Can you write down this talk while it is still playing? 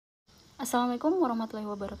Assalamualaikum warahmatullahi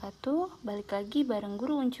wabarakatuh. Balik lagi bareng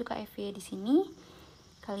guru Uncu KFY di sini.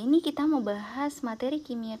 Kali ini kita mau bahas materi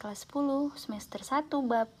kimia kelas 10 semester 1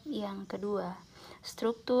 bab yang kedua,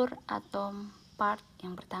 struktur atom part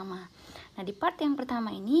yang pertama. Nah, di part yang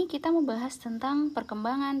pertama ini kita mau bahas tentang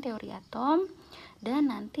perkembangan teori atom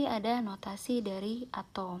dan nanti ada notasi dari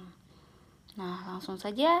atom. Nah, langsung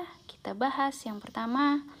saja kita bahas yang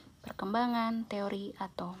pertama, perkembangan teori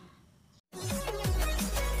atom.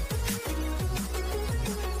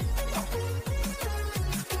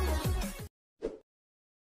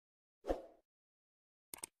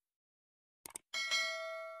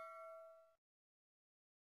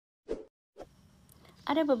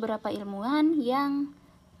 Ada beberapa ilmuwan yang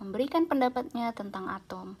memberikan pendapatnya tentang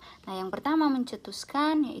atom. Nah, yang pertama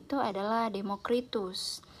mencetuskan yaitu adalah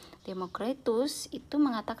Demokritus. Demokritus itu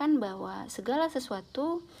mengatakan bahwa segala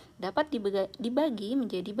sesuatu dapat dibagi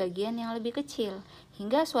menjadi bagian yang lebih kecil,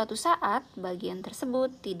 hingga suatu saat bagian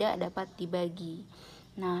tersebut tidak dapat dibagi.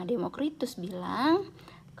 Nah, Demokritus bilang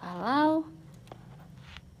kalau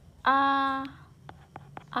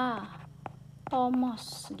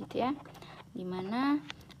atomos gitu ya, dimana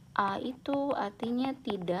A itu artinya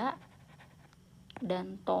tidak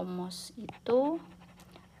dan tomos itu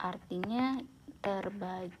artinya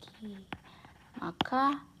terbagi.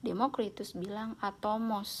 Maka Demokritus bilang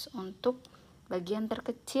atomos untuk bagian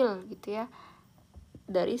terkecil gitu ya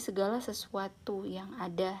dari segala sesuatu yang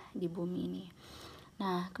ada di bumi ini.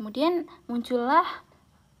 Nah, kemudian muncullah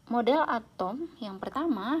model atom yang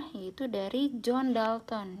pertama yaitu dari John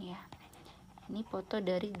Dalton ya. Ini foto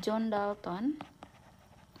dari John Dalton.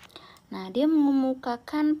 Nah, dia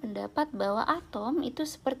mengemukakan pendapat bahwa atom itu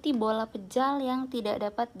seperti bola pejal yang tidak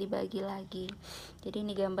dapat dibagi lagi. Jadi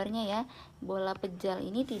ini gambarnya ya, bola pejal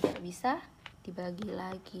ini tidak bisa dibagi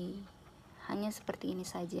lagi. Hanya seperti ini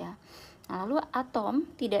saja. Nah, lalu atom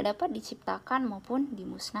tidak dapat diciptakan maupun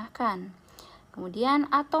dimusnahkan. Kemudian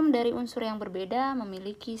atom dari unsur yang berbeda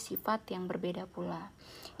memiliki sifat yang berbeda pula.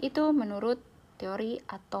 Itu menurut teori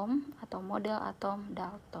atom atau model atom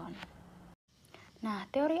Dalton. Nah,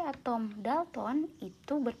 teori atom Dalton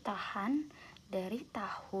itu bertahan dari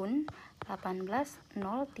tahun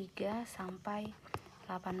 1803 sampai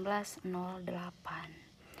 1808.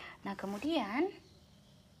 Nah, kemudian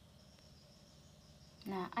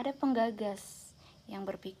ada penggagas yang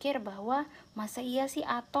berpikir bahwa masa iya sih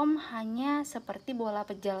atom hanya seperti bola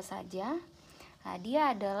pejal saja. Nah,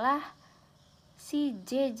 dia adalah si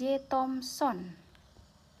J.J. Thomson.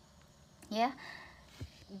 Ya.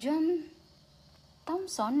 John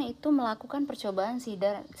Thomson itu melakukan percobaan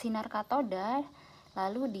sinar katoda,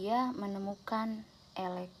 lalu dia menemukan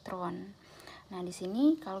elektron. Nah, di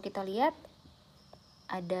sini kalau kita lihat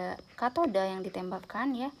ada katoda yang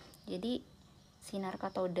ditembakkan ya. Jadi sinar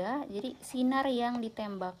katoda, jadi sinar yang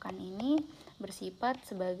ditembakkan ini bersifat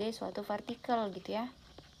sebagai suatu partikel gitu ya.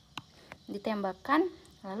 Ditembakkan,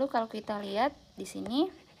 lalu kalau kita lihat di sini,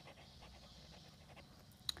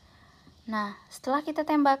 nah, setelah kita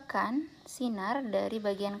tembakkan sinar dari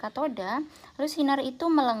bagian katoda, lalu sinar itu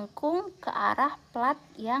melengkung ke arah plat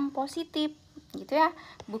yang positif, gitu ya,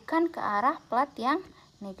 bukan ke arah plat yang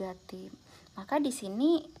negatif. Maka di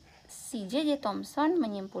sini si J.J. Thomson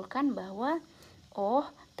menyimpulkan bahwa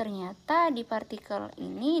ternyata di partikel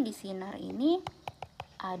ini, di sinar ini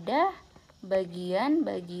ada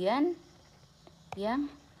bagian-bagian yang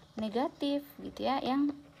negatif, gitu ya,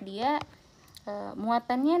 yang dia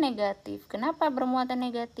muatannya negatif. Kenapa bermuatan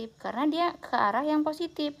negatif? Karena dia ke arah yang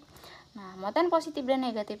positif. Nah, muatan positif dan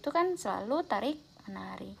negatif itu kan selalu tarik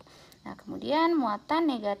menarik. Nah, kemudian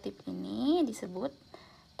muatan negatif ini disebut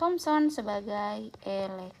Thomson sebagai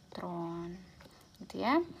elektron. Gitu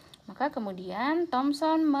ya. Maka kemudian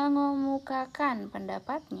Thomson mengemukakan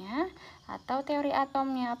pendapatnya atau teori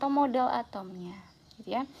atomnya atau model atomnya.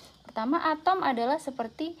 Gitu ya. Pertama, atom adalah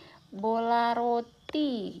seperti bola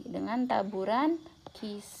roti dengan taburan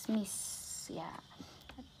kismis ya,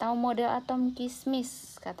 atau model atom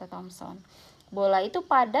kismis kata Thomson. Bola itu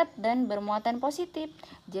padat dan bermuatan positif.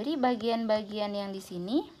 Jadi bagian-bagian yang di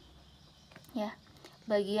sini ya,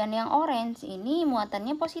 bagian yang orange ini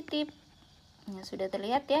muatannya positif. Ya, sudah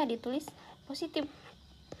terlihat ya, ditulis positif.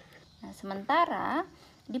 Nah, sementara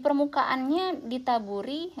di permukaannya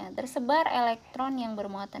ditaburi ya, tersebar elektron yang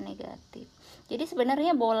bermuatan negatif. Jadi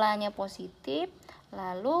sebenarnya bolanya positif,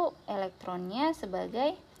 lalu elektronnya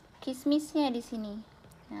sebagai kismisnya di sini.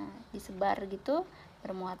 Nah, disebar gitu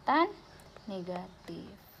bermuatan negatif.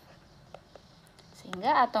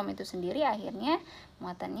 Sehingga atom itu sendiri akhirnya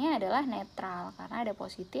muatannya adalah netral karena ada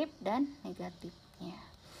positif dan negatifnya.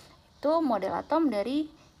 Itu model atom dari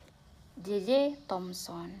J.J.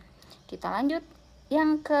 Thomson. Kita lanjut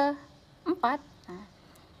yang ke Nah,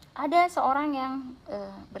 ada seorang yang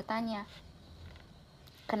bertanya,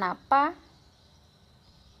 kenapa,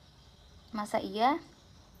 masa iya,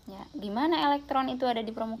 ya, gimana elektron itu ada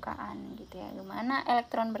di permukaan gitu ya, gimana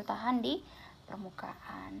elektron bertahan di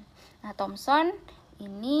permukaan. Nah, Thomson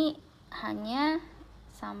ini hanya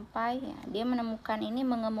sampai ya, dia menemukan ini,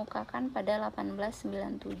 mengemukakan pada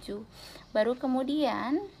 1897. Baru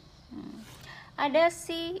kemudian ada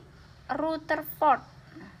si Rutherford.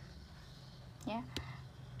 Ya,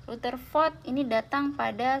 Rutherford ini datang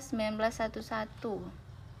pada 1911.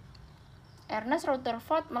 Ernest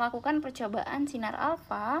Rutherford melakukan percobaan sinar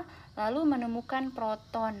alfa lalu menemukan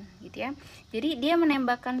proton gitu ya. Jadi dia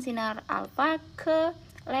menembakkan sinar alfa ke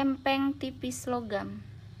lempeng tipis logam.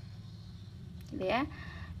 Gitu ya.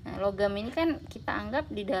 Nah, logam ini kan kita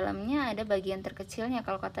anggap di dalamnya ada bagian terkecilnya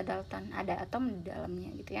kalau kata Dalton, ada atom di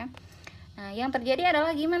dalamnya gitu ya. Nah, yang terjadi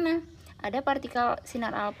adalah gimana? Ada partikel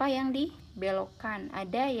sinar alfa yang dibelokkan,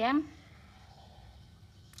 ada yang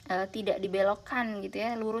tidak dibelokkan gitu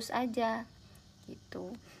ya, lurus aja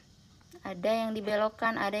gitu. Ada yang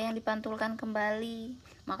dibelokkan, ada yang dipantulkan kembali.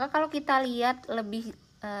 Maka kalau kita lihat lebih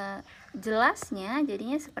jelasnya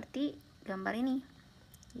jadinya seperti gambar ini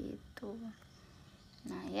gitu.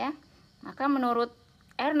 Nah ya, maka menurut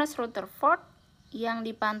Ernest Rutherford yang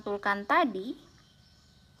dipantulkan tadi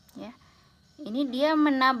ya, ini dia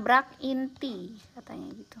menabrak inti katanya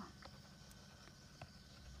gitu,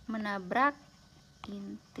 menabrak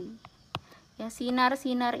inti ya,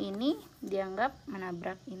 sinar-sinar ini dianggap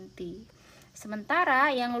menabrak inti. Sementara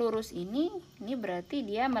yang lurus ini berarti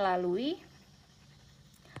dia melalui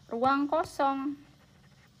ruang kosong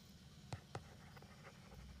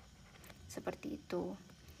seperti itu.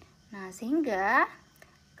 Nah, sehingga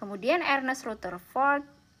kemudian Ernest Rutherford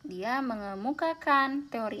dia mengemukakan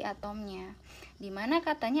teori atomnya, di mana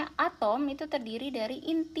katanya atom itu terdiri dari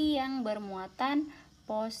inti yang bermuatan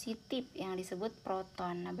positif yang disebut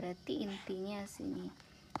proton. Nah, berarti intinya sini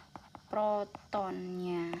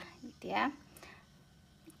protonnya gitu ya.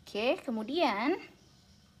 Oke, kemudian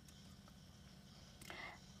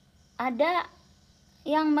ada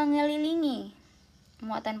yang mengelilingi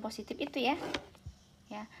muatan positif itu ya.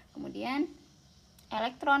 Ya, kemudian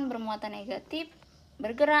elektron bermuatan negatif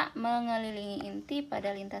bergerak mengelilingi inti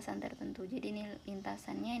pada lintasan tertentu. Jadi ini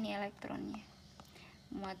lintasannya, ini elektronnya.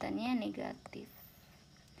 Muatannya negatif.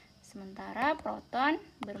 Sementara proton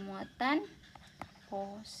bermuatan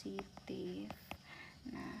positif.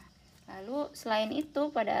 Nah, lalu selain itu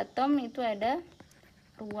pada atom itu ada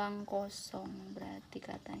ruang kosong berarti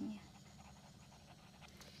katanya.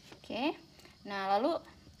 Oke. Nah, lalu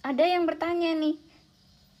ada yang bertanya nih,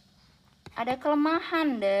 ada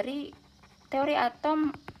kelemahan dari teori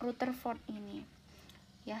atom Rutherford ini.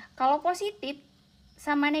 Ya, kalau positif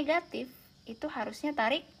sama negatif itu harusnya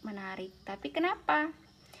tarik menarik. Tapi kenapa?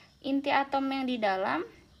 Inti atom yang di dalam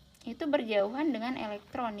itu berjauhan dengan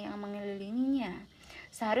elektron yang mengelilinginya.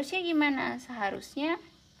 Seharusnya gimana? Seharusnya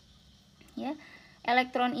ya,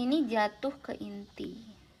 elektron ini jatuh ke inti.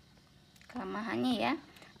 Kelemahannya ya,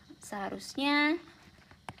 seharusnya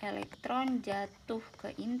elektron jatuh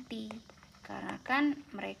ke inti karena kan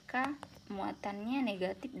mereka muatannya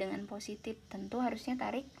negatif dengan positif, tentu harusnya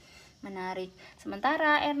tarik menarik.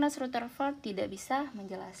 Sementara Ernest Rutherford tidak bisa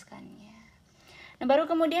menjelaskannya. Nah, baru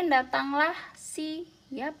kemudian datanglah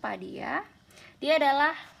siapa dia? Dia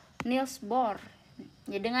adalah Niels Bohr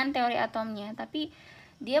ya, dengan teori atomnya. Tapi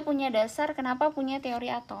dia punya dasar, kenapa punya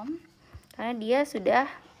teori atom? Karena dia sudah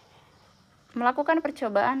melakukan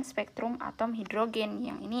percobaan spektrum atom hidrogen,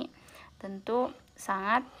 yang ini tentu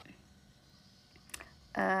sangat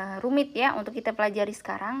rumit ya untuk kita pelajari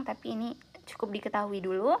sekarang, tapi ini cukup diketahui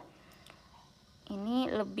dulu.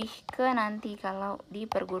 Ini lebih ke nanti kalau di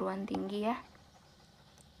perguruan tinggi ya.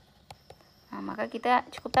 Nah, maka kita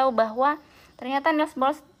cukup tahu bahwa ternyata Niels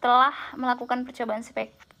Bohr telah melakukan percobaan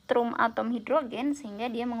spektrum atom hidrogen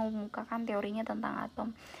sehingga dia mengemukakan teorinya tentang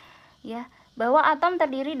atom. Ya, bahwa atom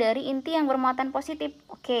terdiri dari inti yang bermuatan positif.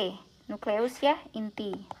 Oke, nukleus ya,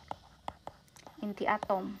 inti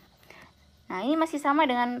atom. Nah, ini masih sama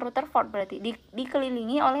dengan Rutherford, berarti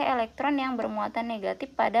dikelilingi oleh elektron yang bermuatan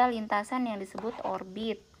negatif pada lintasan yang disebut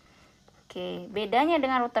orbit. Oke, bedanya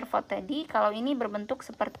dengan Rutherford tadi, kalau ini berbentuk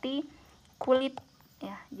seperti kulit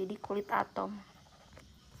ya, jadi kulit atom.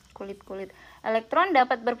 Kulit. Elektron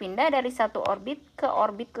dapat berpindah dari satu orbit ke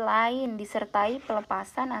orbit lain disertai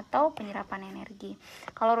pelepasan atau penyerapan energi.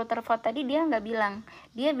 Kalau Rutherford tadi dia nggak bilang,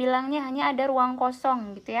 dia bilangnya hanya ada ruang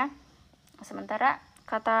kosong gitu ya. Sementara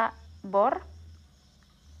kata Bohr,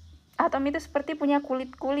 atom itu seperti punya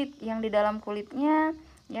kulit-kulit yang di dalam kulitnya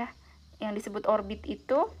ya, yang disebut orbit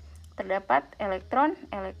itu terdapat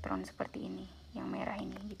elektron seperti ini, yang merah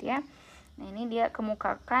ini gitu ya. Nah, ini dia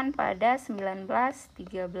kemukakan pada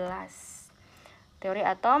 1913. Teori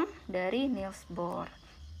atom dari Niels Bohr.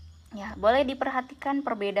 Ya, boleh diperhatikan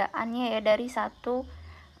perbedaannya ya dari satu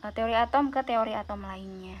teori atom ke teori atom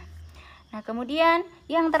lainnya. Nah, kemudian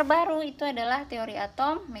yang terbaru itu adalah teori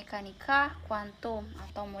atom mekanika kuantum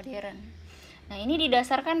atau modern. Nah, ini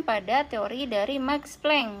didasarkan pada teori dari Max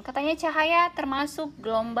Planck. Katanya cahaya termasuk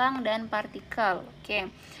gelombang dan partikel. Oke.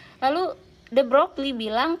 Lalu De Broglie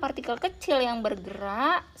bilang partikel kecil yang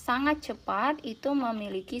bergerak sangat cepat itu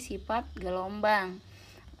memiliki sifat gelombang.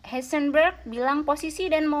 Heisenberg bilang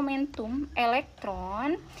posisi dan momentum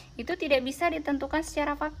elektron itu tidak bisa ditentukan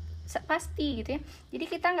secara pasti gitu ya. Jadi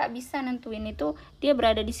kita nggak bisa nentuin itu dia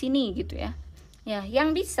berada di sini gitu ya. Ya,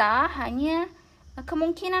 yang bisa hanya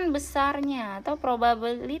kemungkinan besarnya atau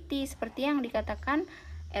probability seperti yang dikatakan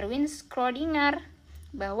Erwin Schrödinger,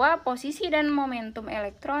 bahwa posisi dan momentum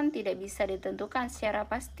elektron tidak bisa ditentukan secara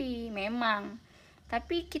pasti memang,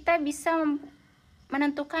 tapi kita bisa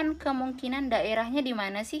menentukan kemungkinan daerahnya di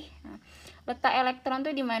mana sih, letak elektron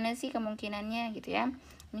tuh di mana sih kemungkinannya gitu ya.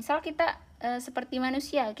 Misal kita seperti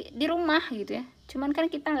manusia di rumah gitu ya, cuman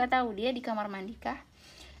kan kita nggak tahu dia di kamar mandi kah,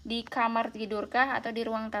 di kamar tidurkah, atau di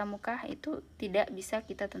ruang tamukah, itu tidak bisa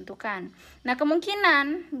kita tentukan. Nah,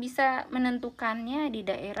 kemungkinan bisa menentukannya di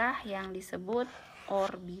daerah yang disebut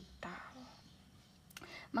orbital.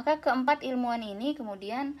 Maka keempat ilmuwan ini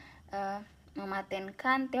kemudian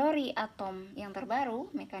mematenkan teori atom yang terbaru,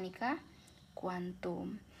 mekanika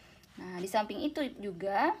kuantum. Nah, di samping itu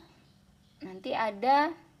juga nanti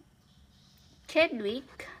ada Chadwick.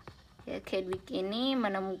 Ya, Chadwick ini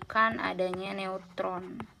menemukan adanya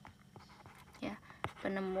neutron. Ya,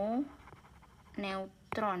 penemu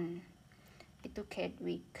neutron itu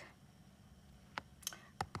Chadwick.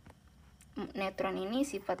 Neutron ini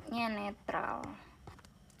sifatnya netral.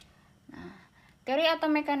 Nah, teori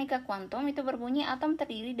atom mekanika kuantum itu berbunyi atom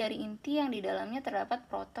terdiri dari inti yang di dalamnya terdapat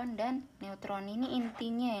proton dan neutron. Ini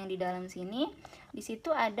intinya yang di dalam sini. Di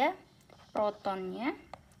situ ada protonnya.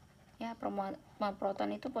 Ya, proton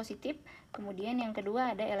itu positif. Kemudian yang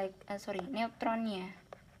kedua ada neutronnya.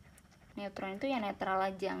 Neutron itu yang netral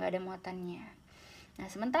aja, nggak ada muatannya. Nah,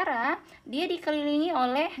 sementara dia dikelilingi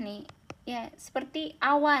oleh nih ya seperti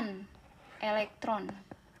awan elektron.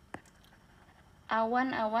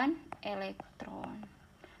 Awan-awan elektron.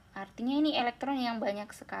 Artinya ini elektron yang banyak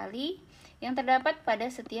sekali yang terdapat pada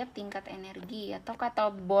setiap tingkat energi, atau kata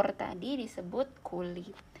Bohr tadi disebut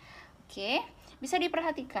kulit. Oke, bisa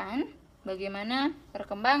diperhatikan bagaimana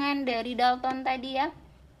perkembangan dari Dalton tadi ya.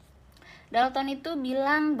 Dalton itu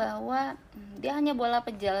bilang bahwa dia hanya bola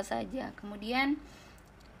pejal saja. Kemudian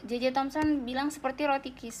J.J. Thomson bilang seperti roti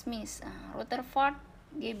kismis. Rutherford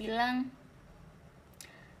dia bilang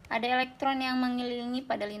ada elektron yang mengelilingi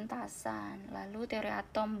pada lintasan. Lalu teori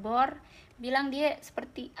atom Bohr bilang dia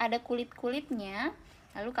seperti ada kulit-kulitnya.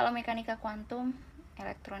 Lalu kalau mekanika kuantum,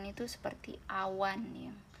 elektron itu seperti awan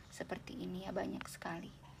yang seperti ini ya, banyak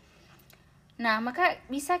sekali. Nah, maka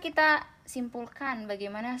bisa kita simpulkan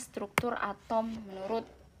bagaimana struktur atom menurut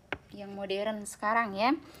yang modern sekarang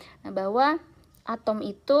ya. Nah, bahwa atom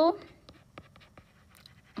itu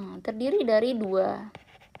terdiri dari dua.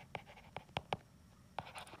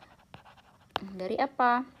 Dari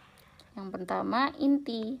apa? Yang pertama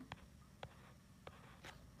inti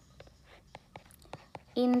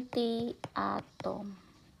atom.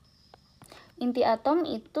 Inti atom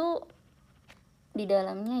itu di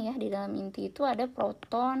dalamnya ya, di dalam inti itu ada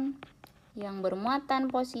proton yang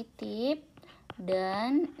bermuatan positif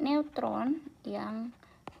dan neutron yang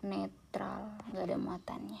netral, nggak ada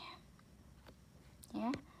muatannya.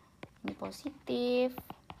 Ya, ini positif,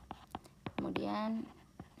 kemudian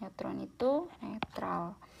neutron itu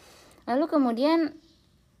netral. Lalu kemudian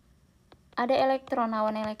ada elektron,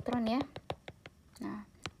 awan elektron ya. Nah,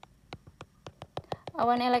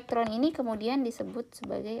 awan elektron ini kemudian disebut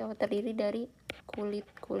sebagai terdiri dari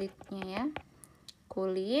kulit-kulitnya ya.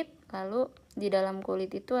 Kulit, lalu di dalam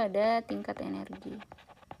kulit itu ada tingkat energi.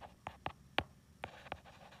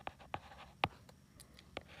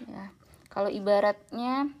 Ya, kalau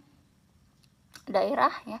ibaratnya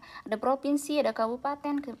daerah ya, ada provinsi, ada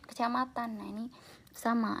kabupaten, kecamatan. Nah, ini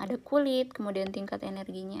sama, ada kulit, kemudian tingkat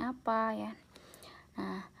energinya apa ya.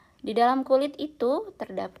 Nah, di dalam kulit itu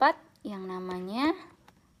terdapat yang namanya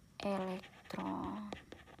elektron.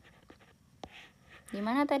 Di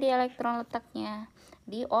mana tadi elektron letaknya?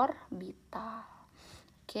 Di orbital.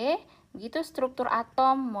 Oke, begitu struktur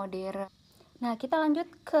atom modern. Nah, kita lanjut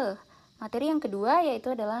ke materi yang kedua,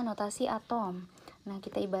 yaitu adalah notasi atom. Nah,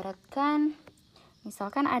 kita ibaratkan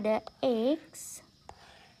misalkan ada X,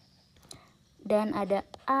 dan ada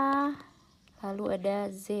A, lalu ada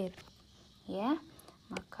Z, ya.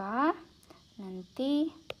 Maka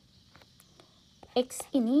nanti X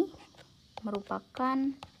ini merupakan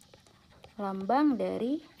lambang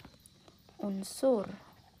dari unsur.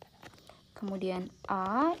 Kemudian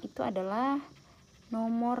A itu adalah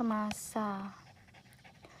nomor massa.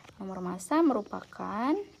 Nomor massa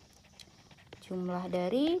merupakan jumlah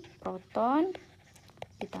dari proton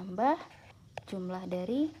ditambah jumlah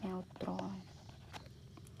dari neutron.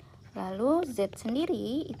 Lalu Z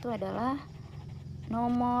sendiri itu adalah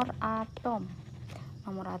nomor atom.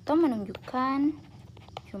 Nomor atom menunjukkan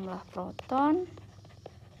jumlah proton,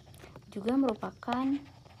 juga merupakan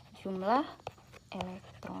jumlah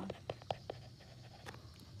elektron.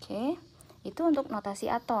 Oke, itu untuk notasi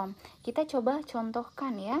atom. Kita coba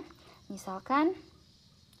contohkan ya. Misalkan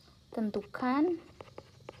tentukan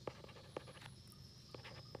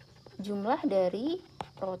jumlah dari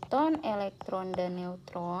proton, elektron, dan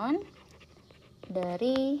neutron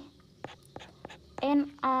dari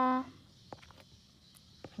Na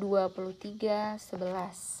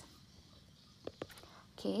 2311.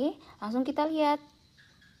 Oke, langsung kita lihat.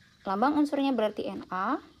 Lambang unsurnya berarti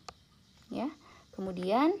Na, ya.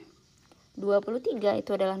 Kemudian 23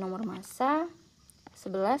 itu adalah nomor massa,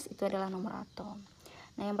 11 itu adalah nomor atom.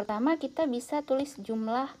 Nah, yang pertama kita bisa tulis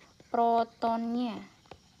jumlah protonnya.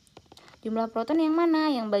 Jumlah proton yang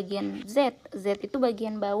mana? Yang bagian Z. Z itu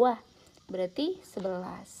bagian bawah, berarti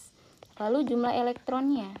 11. Lalu jumlah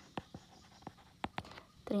elektronnya.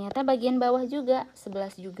 Ternyata bagian bawah juga,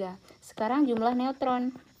 11 juga. Sekarang jumlah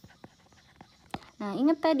neutron. Nah,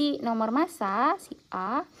 ingat tadi nomor massa, si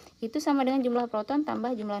A, itu sama dengan jumlah proton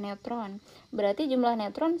tambah jumlah neutron. Berarti jumlah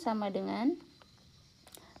neutron sama dengan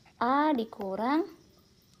A dikurang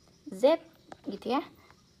Z, gitu ya.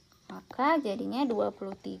 Maka jadinya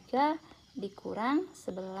 23 dikurang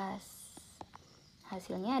 11.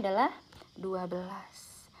 Hasilnya adalah 12.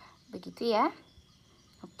 Begitu ya.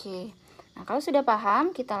 Oke. Nah, kalau sudah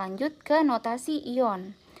paham, kita lanjut ke notasi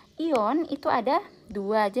ion. Ion itu ada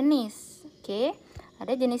 2 jenis. Oke.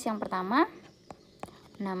 Ada jenis yang pertama,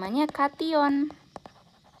 namanya kation.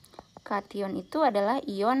 Kation itu adalah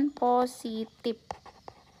ion positif.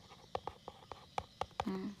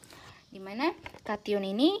 Dimana kation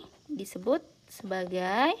ini disebut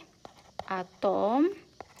sebagai atom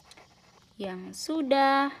yang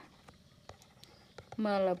sudah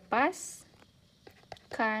melepaskan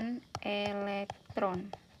elektron.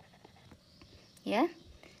 Ya.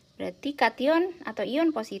 Berarti kation atau ion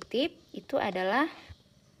positif itu adalah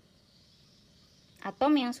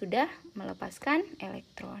atom yang sudah melepaskan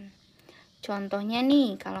elektron. Contohnya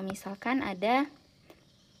nih, kalau misalkan ada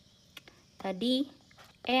tadi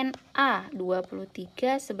Na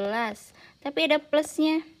 2311, tapi ada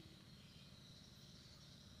plusnya.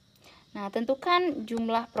 Nah, tentukan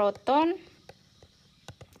jumlah proton,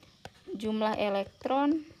 jumlah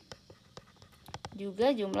elektron,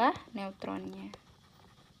 juga jumlah neutronnya.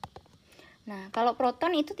 Nah, kalau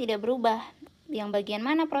proton itu tidak berubah. Yang bagian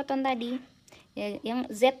mana proton tadi? Ya, yang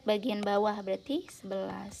Z bagian bawah, berarti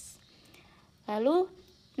 11. Lalu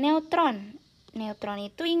neutron. Neutron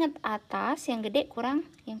itu ingat atas yang gede kurang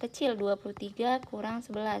yang kecil, 23 kurang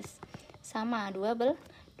 11. Sama 12.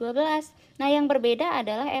 Nah, yang berbeda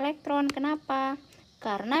adalah elektron. Kenapa?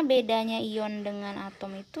 Karena bedanya ion dengan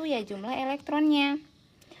atom itu ya jumlah elektronnya.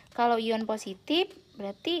 Kalau ion positif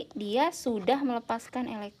berarti dia sudah melepaskan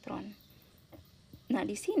elektron. Nah,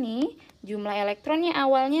 di sini jumlah elektronnya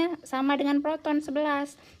awalnya sama dengan proton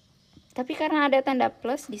 11. Tapi karena ada tanda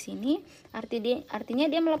plus di sini, artinya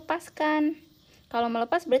dia melepaskan. Kalau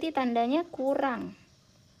melepas berarti tandanya kurang.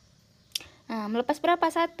 Nah, melepas berapa?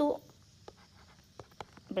 1.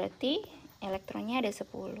 Berarti elektronnya ada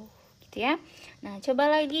 10, gitu ya. Nah,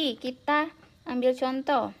 coba lagi kita ambil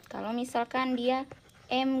contoh. Kalau misalkan dia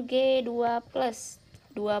Mg2+,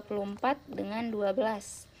 24 dengan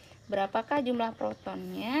 12. Berapakah jumlah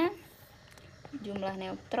protonnya, jumlah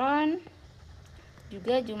neutron,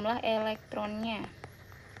 juga jumlah elektronnya?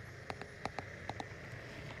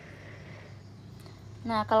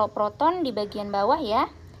 Nah, kalau proton di bagian bawah ya,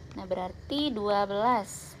 nah berarti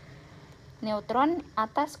 12. Neutron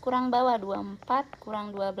atas kurang bawah, 24 kurang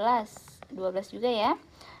 12. 12 juga ya.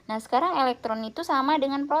 Nah, sekarang elektron itu sama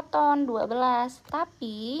dengan proton, 12.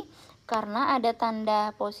 Tapi karena ada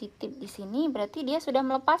tanda positif di sini, berarti dia sudah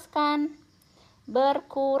melepaskan.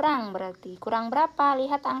 Berkurang berarti. Kurang berapa?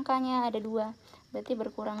 Lihat angkanya ada 2. Berarti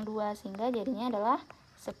berkurang 2, sehingga jadinya adalah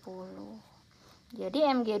 10. Jadi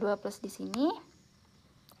Mg2+ di sini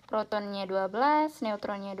protonnya 12,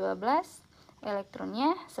 neutronnya 12,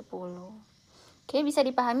 elektronnya 10. Oke, bisa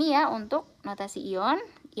dipahami ya untuk notasi ion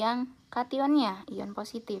yang kationnya, ion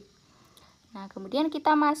positif. Nah, kemudian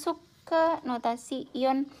kita masuk ke notasi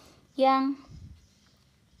ion yang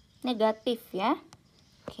negatif ya.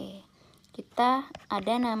 Oke, kita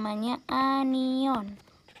ada namanya anion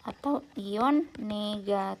atau ion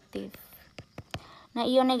negatif. Nah,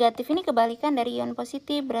 ion negatif ini kebalikan dari ion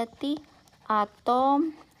positif, berarti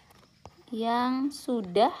atom yang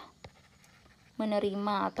sudah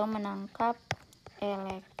menerima atau menangkap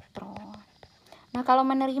elektron. Nah, kalau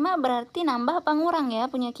menerima berarti nambah apa ngurang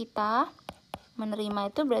ya punya kita?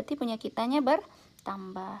 Menerima itu berarti punya kitanya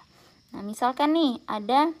bertambah. Nah, misalkan nih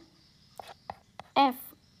ada F.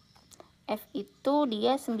 F itu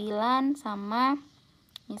dia 9 sama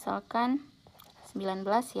misalkan 19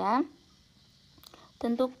 ya.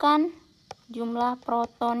 Tentukan jumlah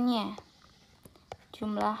protonnya,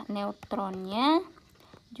 jumlah neutronnya,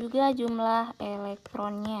 juga jumlah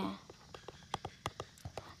elektronnya.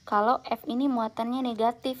 Kalau F ini muatannya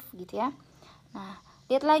negatif gitu ya. Nah,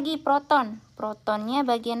 lihat lagi proton. Protonnya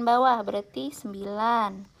bagian bawah berarti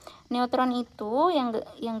 9. Neutron itu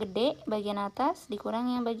yang gede bagian atas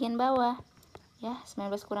dikurang yang bagian bawah. Ya,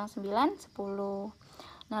 19 kurang 9, 10.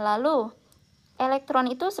 Nah, lalu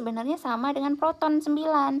elektron itu sebenarnya sama dengan proton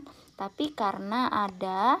 9, tapi karena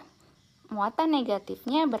ada muatan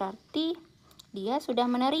negatifnya berarti dia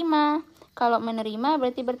sudah menerima. Kalau menerima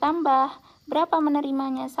berarti bertambah. Berapa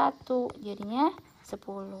menerimanya? 1, jadinya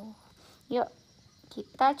 10. Yuk,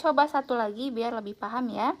 kita coba satu lagi biar lebih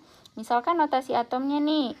paham ya. Misalkan notasi atomnya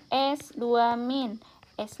nih, S2-.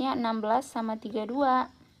 S-nya 16 sama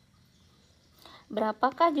 32.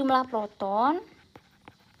 Berapakah jumlah proton,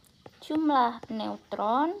 jumlah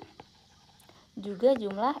neutron, juga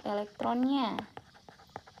jumlah elektronnya?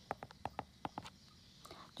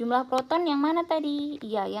 Jumlah proton yang mana tadi?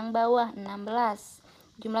 Ya, yang bawah 16.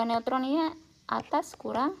 Jumlah neutronnya atas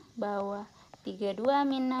kurang bawah. 32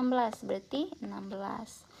 min 16 berarti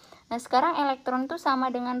 16. Nah, sekarang elektron itu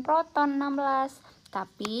sama dengan proton 16.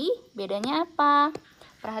 Tapi bedanya apa?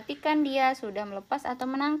 Perhatikan dia sudah melepas atau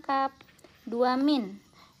menangkap. 2 min.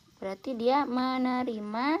 Berarti dia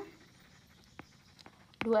menerima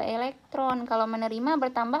 2 elektron. Kalau menerima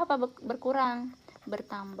bertambah apa berkurang?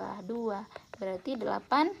 Bertambah 2. Berarti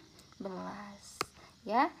 18.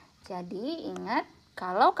 Ya, jadi ingat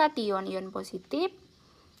kalau kation ion positif,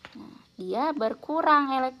 dia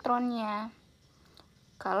berkurang elektronnya.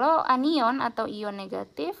 Kalau anion atau ion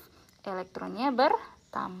negatif, elektronnya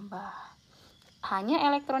bertambah. Hanya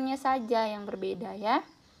elektronnya saja yang berbeda ya.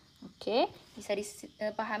 Oke, bisa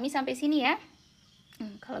dipahami sampai sini ya.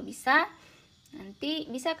 Kalau bisa, nanti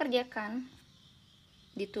bisa kerjakan,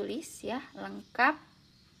 ditulis ya, lengkap.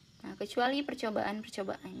 Nah, kecuali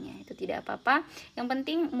percobaan-percobaannya itu tidak apa-apa. Yang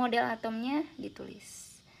penting model atomnya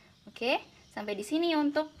ditulis. Oke, sampai di sini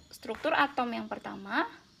untuk struktur atom yang pertama.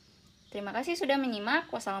 Terima kasih sudah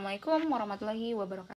menyimak. Wassalamualaikum warahmatullahi wabarakatuh.